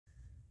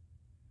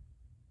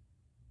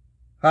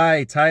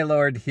Hi,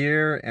 Tylord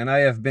here, and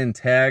I have been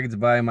tagged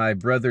by my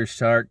brother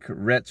Shark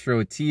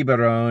Retro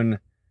Tiburon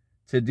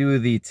to do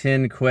the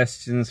 10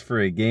 questions for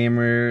a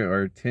gamer,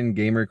 or 10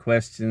 gamer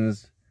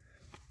questions,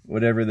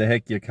 whatever the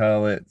heck you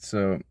call it.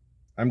 So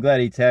I'm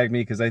glad he tagged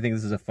me because I think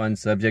this is a fun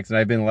subject, and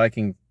I've been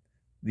liking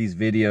these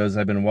videos.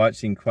 I've been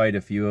watching quite a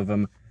few of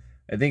them.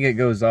 I think it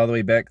goes all the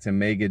way back to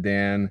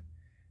Megadan.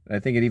 I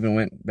think it even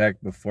went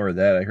back before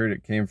that. I heard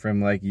it came from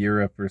like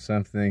Europe or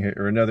something,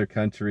 or another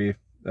country.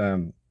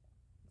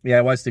 Yeah,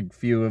 I watched a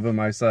few of them.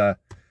 I saw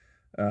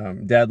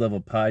Dad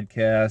Level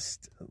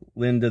Podcast,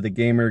 Linda the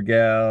Gamer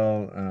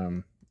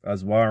Gal,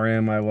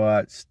 Oswarim I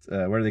watched,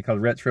 what are they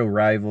called? Retro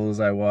Rivals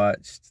I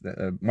watched,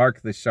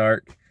 Mark the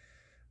Shark,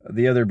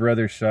 the other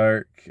brother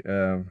Shark,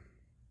 CM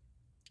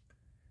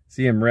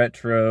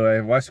Retro. I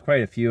watched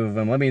quite a few of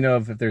them. Let me know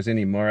if there's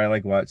any more. I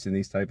like watching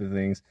these type of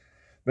things.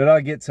 But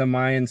I'll get to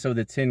mine. So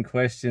the 10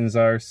 questions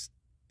are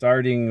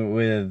starting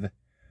with,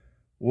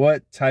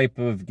 what type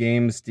of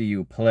games do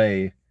you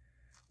play?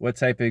 What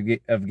type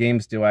of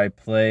games do I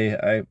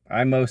play?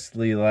 I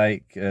mostly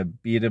like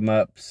beat 'em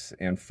ups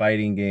and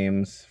fighting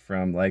games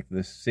from like the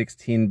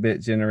 16-bit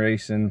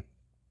generation.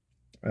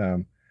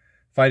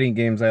 Fighting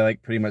games I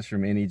like pretty much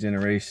from any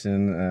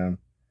generation.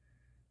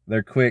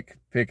 They're quick,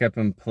 pick up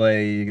and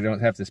play. You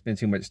don't have to spend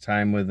too much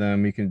time with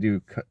them. You can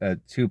do a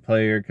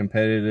 2-player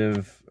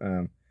competitive,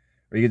 or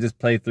you can just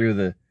play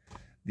through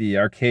the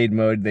arcade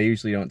mode. They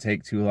usually don't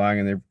take too long,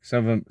 and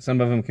some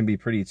of them can be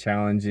pretty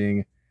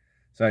challenging.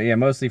 So yeah,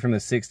 mostly from the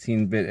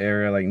 16-bit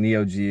era, like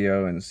Neo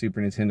Geo and Super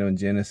Nintendo and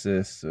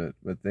Genesis.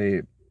 But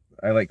I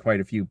like quite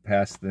a few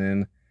past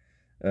then,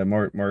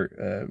 more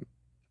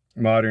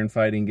modern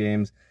fighting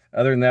games.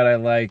 Other than that,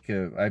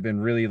 I've been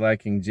really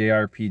liking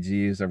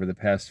JRPGs over the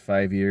past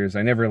 5 years.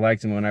 I never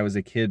liked them when I was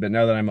a kid, but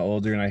now that I'm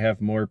older and I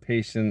have more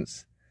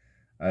patience,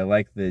 I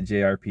like the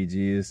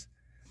JRPGs.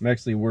 I'm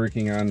actually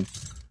working on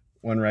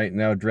one right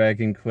now,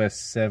 Dragon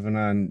Quest VII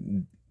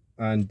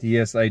on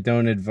DS. I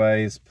don't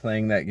advise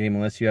playing that game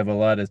unless you have a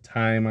lot of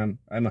time.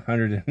 I'm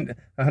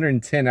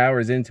 110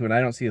 hours into it. I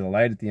don't see the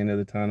light at the end of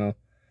the tunnel.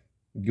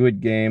 Good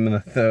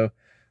game though.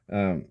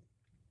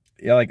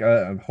 Yeah, like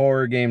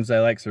horror games. I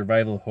like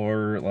survival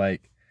horror,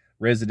 like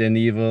Resident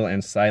Evil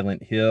and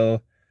Silent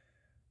Hill,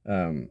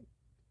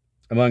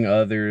 among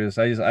others.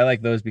 I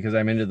like those because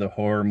I'm into the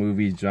horror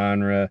movie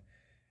genre,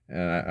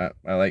 and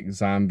I like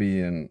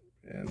zombie and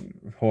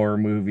horror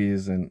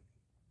movies, and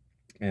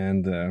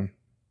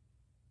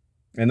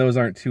those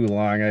aren't too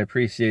long. I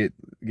appreciate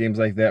games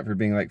like that for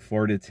being like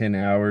 4 to 10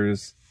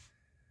 hours.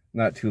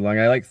 Not too long.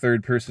 I like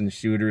third-person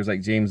shooters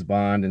like James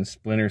Bond and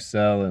Splinter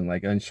Cell and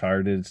like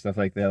Uncharted, stuff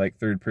like that. I like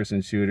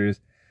third-person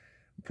shooters.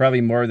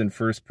 Probably more than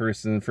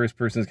first-person.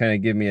 First-person's kind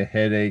of give me a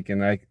headache,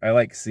 and I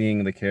like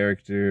seeing the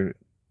character,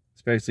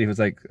 especially if it's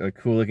like a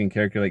cool-looking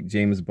character like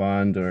James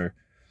Bond, or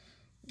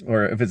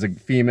if it's a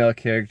female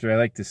character, I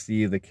like to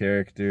see the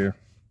character.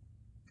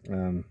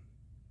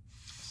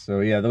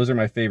 So yeah, those are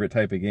my favorite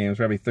type of games.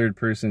 Probably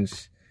third-person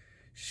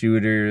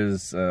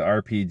shooters,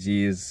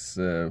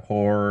 RPGs,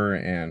 horror,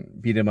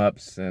 and beat 'em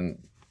ups and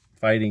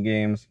fighting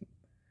games.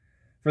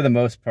 For the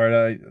most part,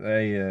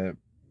 I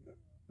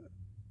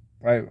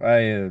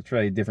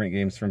try different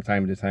games from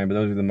time to time, but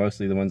those are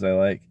mostly the ones I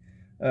like.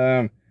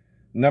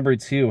 Number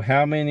 2,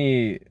 how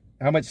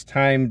much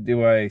time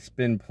do I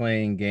spend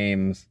playing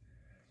games?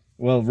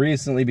 Well,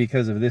 recently,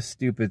 because of this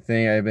stupid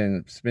thing, I've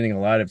been spending a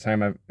lot of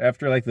time.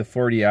 After like the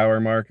 40-hour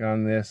mark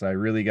on this, I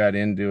really got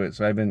into it.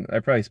 So I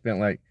probably spent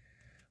like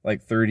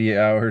 30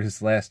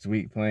 hours last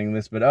week playing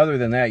this. But other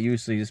than that,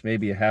 usually just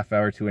maybe a half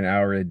hour to an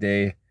hour a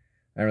day.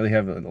 I really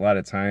have a lot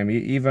of time.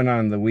 Even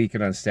on the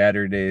weekend on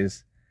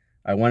Saturdays,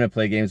 I want to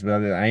play games,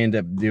 but I end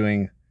up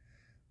doing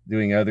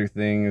other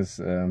things.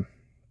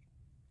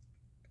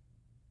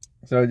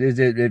 So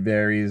it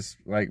varies.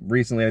 Like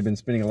recently, I've been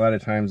spending a lot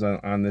of times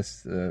on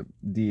this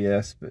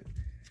DS, but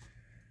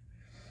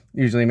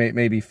usually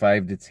maybe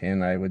 5 to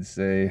 10, I would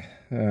say.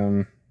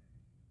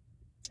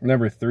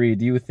 Number 3,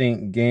 do you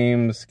think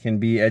games can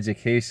be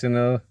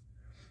educational?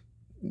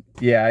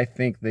 Yeah, I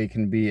think they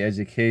can be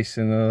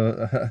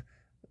educational.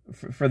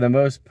 For the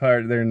most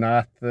part, they're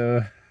not,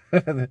 though.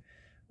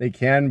 They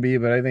can be,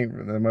 but I think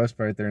for the most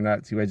part, they're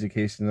not too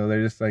educational.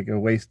 They're just like a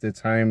waste of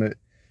time that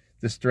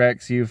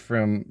distracts you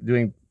from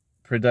doing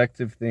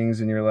productive things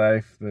in your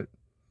life. But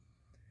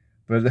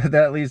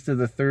that leads to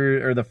the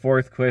third or the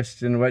fourth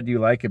question. What do you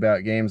like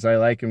about games? I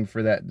like them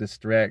for that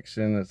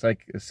distraction. It's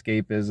like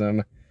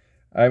escapism.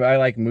 I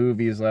like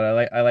movies a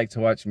lot. I like to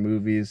watch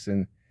movies,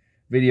 and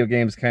video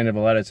games kind of a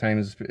lot of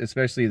times,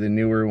 especially the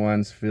newer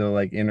ones, feel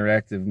like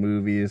interactive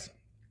movies.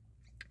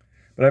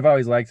 But I've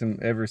always liked them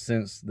ever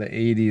since the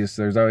 80s.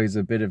 There's always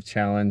a bit of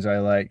challenge I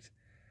liked.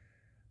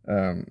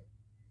 A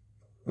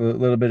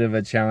little bit of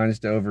a challenge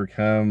to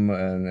overcome,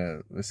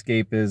 and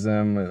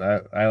escapism.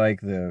 I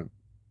like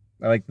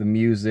the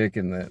music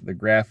and the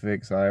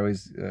graphics. I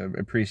always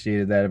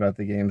appreciated that about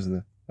the games,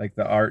 the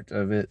art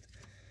of it.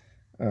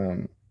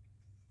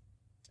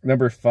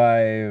 Number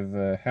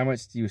 5, how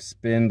much do you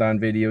spend on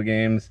video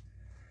games?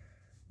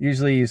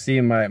 Usually you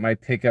see my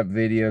pickup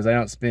videos. I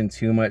don't spend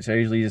too much. I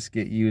usually just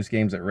get used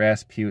games at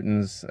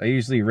Rasputin's. I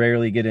usually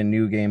rarely get a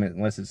new game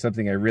unless it's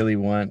something I really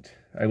want.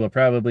 I will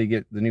probably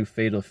get the new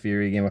Fatal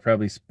Fury game. I'll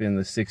probably spend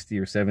the 60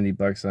 or 70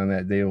 bucks on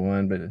that day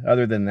one. But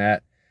other than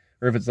that,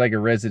 or if it's like a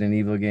Resident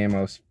Evil game,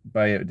 I'll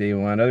buy it day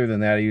one. Other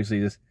than that, I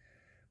usually just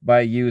buy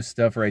used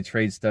stuff, or I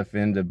trade stuff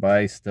in to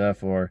buy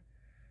stuff. Or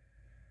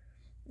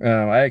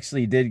I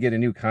actually did get a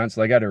new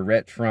console. I got a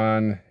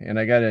Retron, and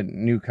I got a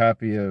new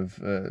copy of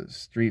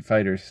Street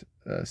Fighter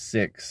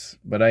 6.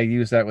 But I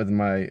use that with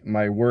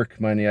my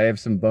work money. I have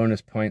some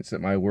bonus points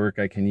at my work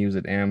I can use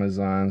at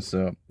Amazon,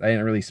 so I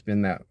didn't really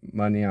spend that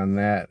money on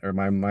that, or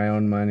my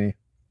own money.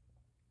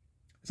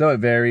 So it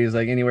varies,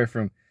 like anywhere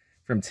from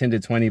 10 to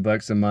 20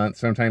 bucks a month.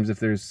 Sometimes if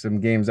there's some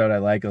games out I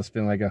like, I'll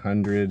spend like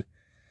 100.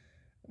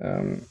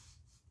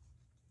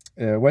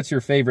 What's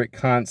your favorite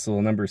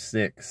console? Number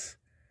 6.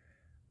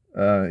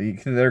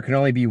 There can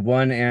only be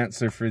one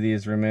answer for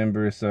these,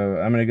 remember, so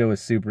I'm gonna go with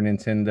Super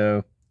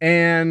Nintendo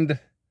and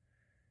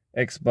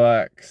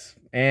Xbox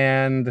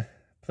and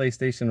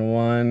PlayStation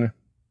 1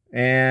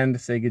 and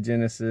Sega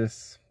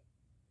Genesis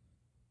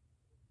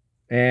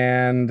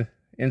and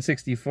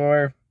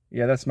N64.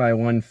 Yeah, that's my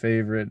one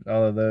favorite,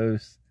 all of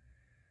those.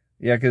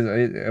 Yeah,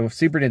 because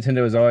Super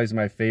Nintendo was always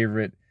my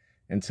favorite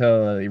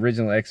until the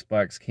original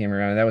Xbox came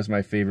around. That was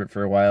my favorite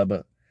for a while,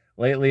 but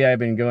lately I've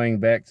been going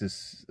back to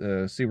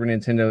Super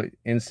Nintendo,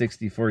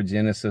 N64,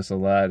 Genesis a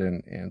lot,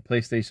 and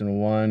PlayStation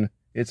 1.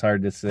 It's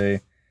hard to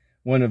say.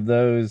 One of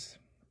those.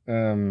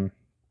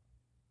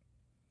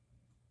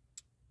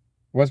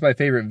 What's my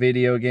favorite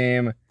video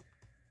game?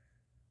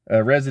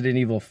 Resident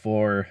Evil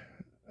 4.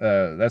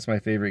 That's my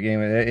favorite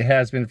game. It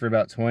has been for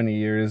about 20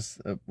 years.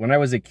 When I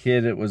was a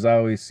kid, it was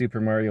always Super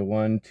Mario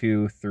 1,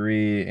 2,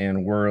 3,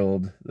 and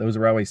World. Those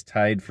were always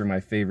tied for my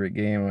favorite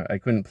game. I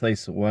couldn't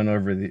place one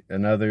over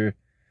another.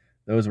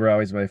 Those were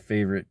always my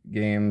favorite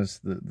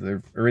games,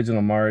 the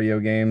original Mario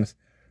games,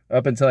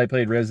 up until I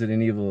played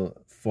Resident Evil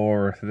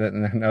 4.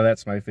 Now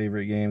that's my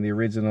favorite game, the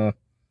original.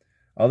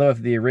 Although if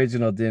the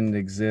original didn't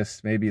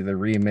exist, maybe the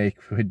remake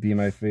would be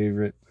my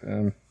favorite.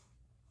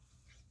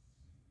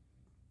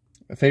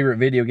 A favorite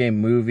video game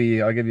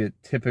movie, I'll give you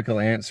a typical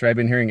answer. I've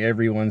been hearing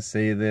everyone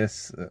say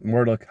this.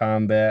 Mortal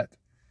Kombat.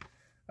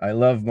 I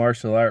love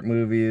martial art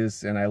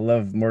movies, and I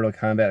love Mortal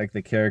Kombat, like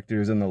the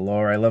characters and the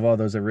lore. I love all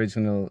those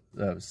original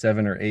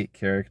 7 or 8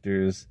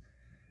 characters.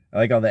 I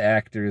like all the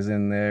actors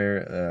in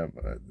there.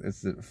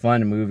 It's a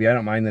fun movie. I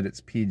don't mind that it's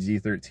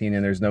PG-13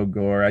 and there's no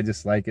gore. I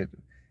just like it.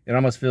 It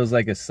almost feels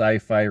like a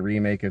sci-fi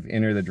remake of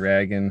Enter the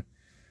Dragon.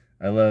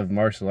 I love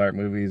martial art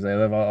movies. I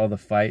love all the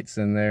fights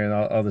in there and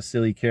all the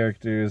silly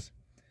characters.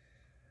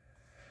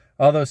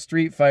 Although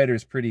Street Fighter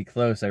is pretty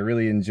close. I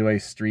really enjoy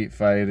Street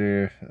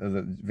Fighter,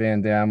 the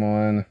Van Damme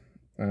one.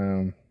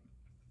 And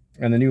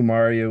the new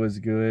Mario is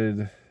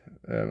good.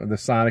 The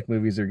Sonic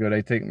movies are good. I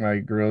took my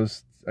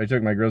girls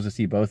to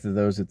see both of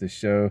those at the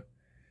show.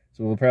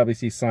 So we'll probably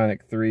see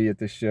Sonic 3 at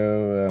the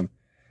show.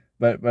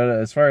 But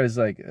as far as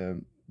like,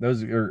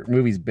 those are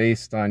movies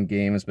based on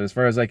games. But as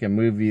far as like a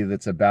movie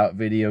that's about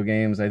video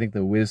games, I think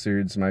The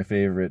Wizard's my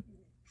favorite.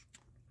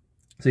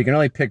 So you can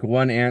only pick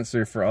one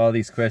answer for all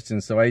these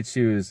questions. So I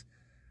choose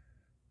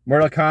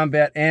Mortal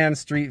Kombat and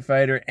Street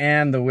Fighter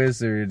and The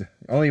Wizard.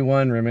 Only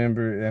one,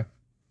 remember?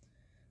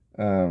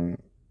 Yeah.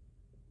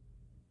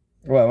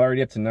 Well, I'm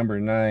already up to number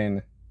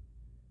 9.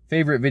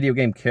 Favorite video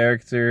game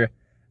character?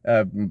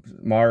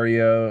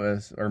 Mario,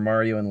 or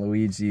Mario and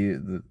Luigi,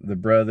 the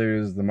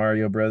brothers, the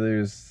Mario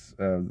brothers.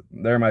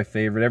 They're my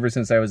favorite. Ever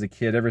since I was a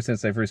kid, ever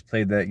since I first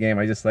played that game,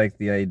 I just like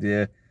the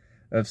idea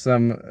of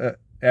some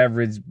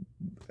average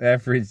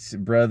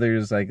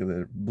brothers, like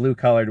the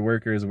blue-collared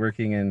workers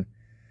working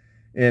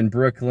in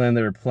Brooklyn.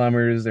 They're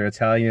plumbers, they're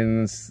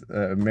Italians,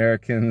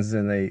 Americans,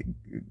 and they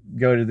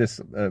go to this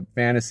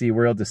fantasy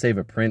world to save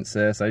a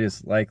princess. I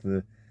just like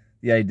the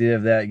idea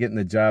of that, getting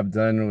the job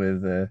done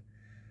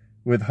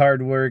with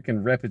hard work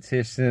and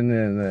repetition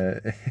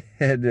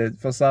and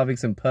solving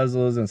some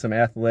puzzles and some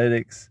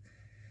athletics,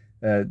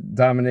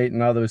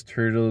 dominating all those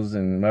turtles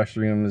and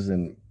mushrooms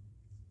and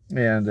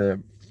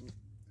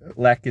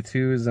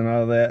Lakitus and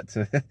all that.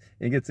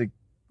 And get to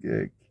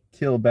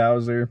kill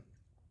Bowser,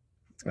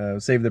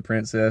 save the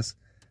princess.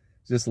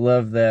 Just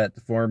love that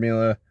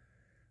formula.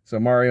 So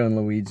Mario and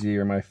Luigi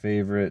are my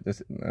favorite.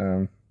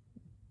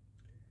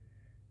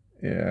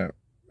 Yeah.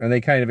 And they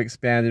kind of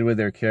expanded with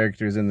their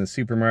characters in the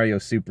Super Mario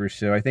Super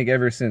Show. I think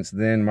ever since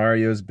then,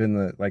 Mario's been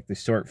the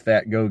short,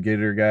 fat,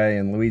 go-getter guy,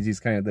 and Luigi's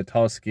kind of the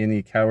tall,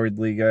 skinny,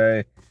 cowardly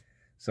guy.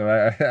 So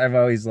I've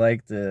always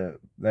liked those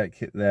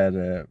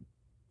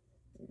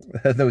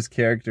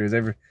characters.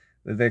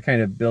 They're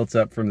kind of built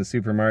up from the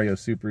Super Mario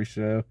Super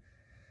Show.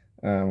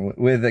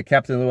 With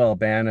Captain Lou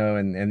Albano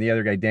and the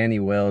other guy,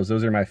 Danny Wells.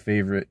 Those are my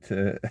favorite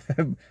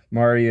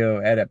Mario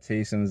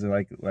adaptations,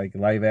 like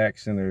live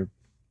action or...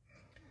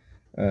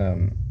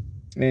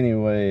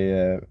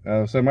 Anyway,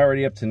 so I'm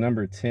already up to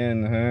number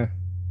 10, huh?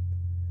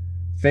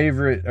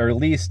 Favorite or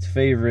least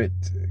favorite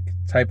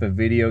type of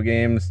video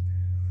games.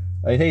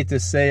 I hate to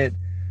say it,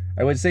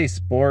 I would say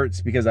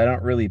sports because I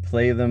don't really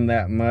play them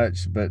that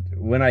much, but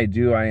when I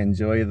do, I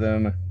enjoy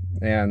them.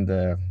 And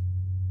there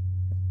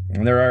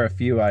are a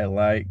few I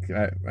like.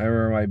 I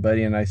remember my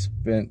buddy and I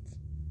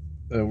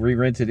we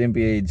rented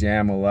NBA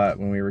Jam a lot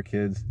when we were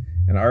kids.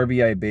 And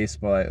RBI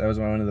Baseball, that was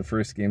one of the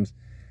first games.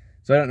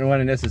 So I don't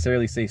want to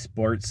necessarily say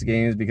sports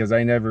games because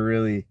I never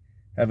really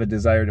have a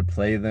desire to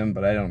play them,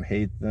 but I don't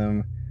hate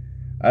them.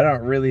 I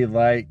don't really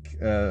like,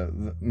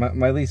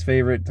 my least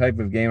favorite type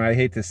of game, I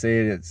hate to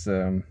say it, it's,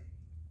 well,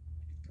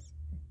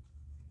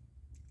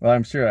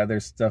 I'm sure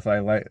there's stuff I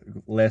like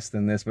less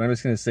than this, but I'm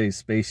just going to say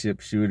spaceship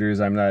shooters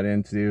I'm not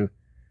into.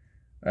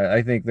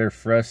 I think they're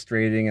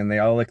frustrating and they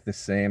all look the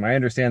same. I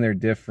understand they're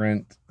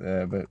different,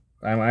 but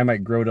I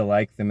might grow to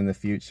like them in the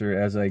future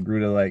as I grew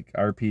to like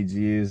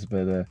RPGs,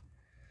 but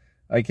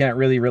I can't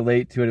really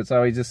relate to it. It's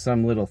always just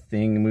some little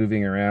thing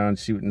moving around,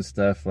 shooting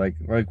stuff, like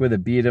with a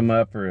beat 'em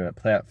up or a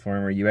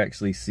platformer, you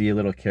actually see a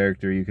little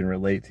character you can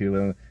relate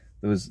to.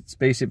 Those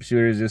spaceship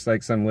shooters, just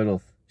like some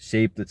little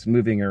shape that's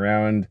moving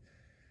around,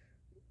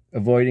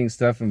 avoiding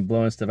stuff and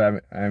blowing stuff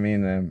out. I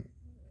mean,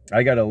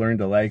 I got to learn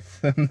to like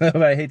them.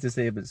 I hate to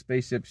say it, but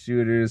spaceship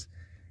shooters,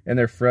 and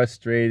they're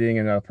frustrating,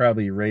 and I'll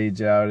probably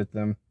rage out at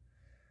them.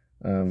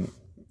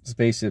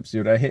 Spaceship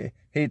shooter. I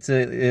hate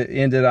to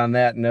end it on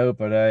that note,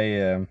 but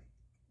I'll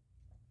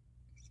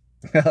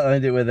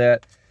end it with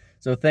that.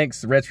 So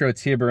thanks, Retro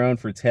Tiburon,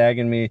 for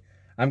tagging me.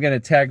 I'm going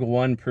to tag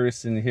one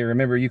person here.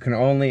 Remember, you can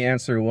only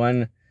answer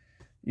one.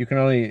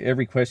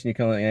 Every question you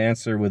can only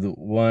answer with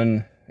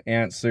one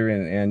answer,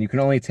 and you can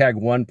only tag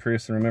one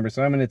person, remember.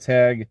 So I'm going to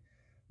tag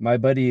my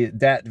buddy,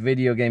 that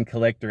video game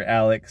collector,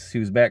 Alex,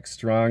 who's back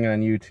strong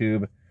on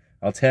YouTube.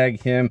 I'll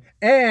tag him,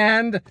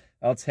 and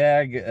I'll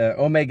tag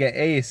Omega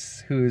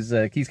Ace,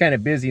 he's kind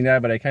of busy now,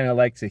 but I kind of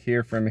like to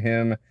hear from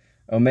him.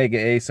 Omega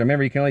Ace. So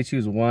remember, you can only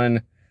choose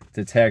one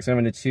to tag. So I'm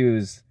going to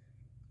choose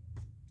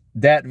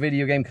that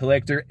video game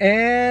collector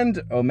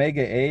and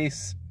Omega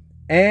Ace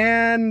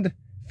and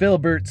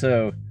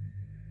Philberto,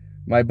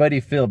 my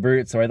buddy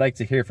Philbert. So I'd like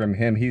to hear from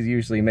him. He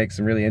usually makes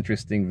some really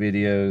interesting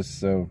videos.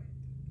 So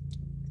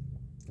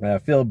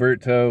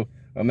Philberto,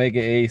 Omega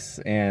Ace,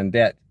 and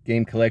that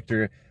game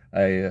collector,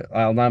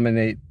 I'll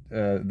nominate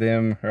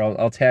them, or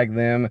I'll tag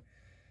them.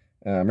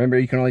 Remember,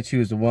 you can only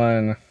choose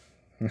one.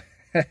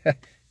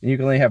 You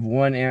can only have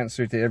one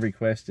answer to every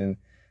question.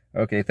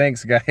 Okay,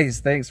 thanks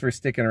guys. Thanks for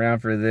sticking around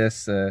for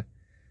this.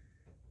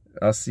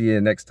 I'll see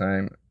you next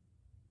time.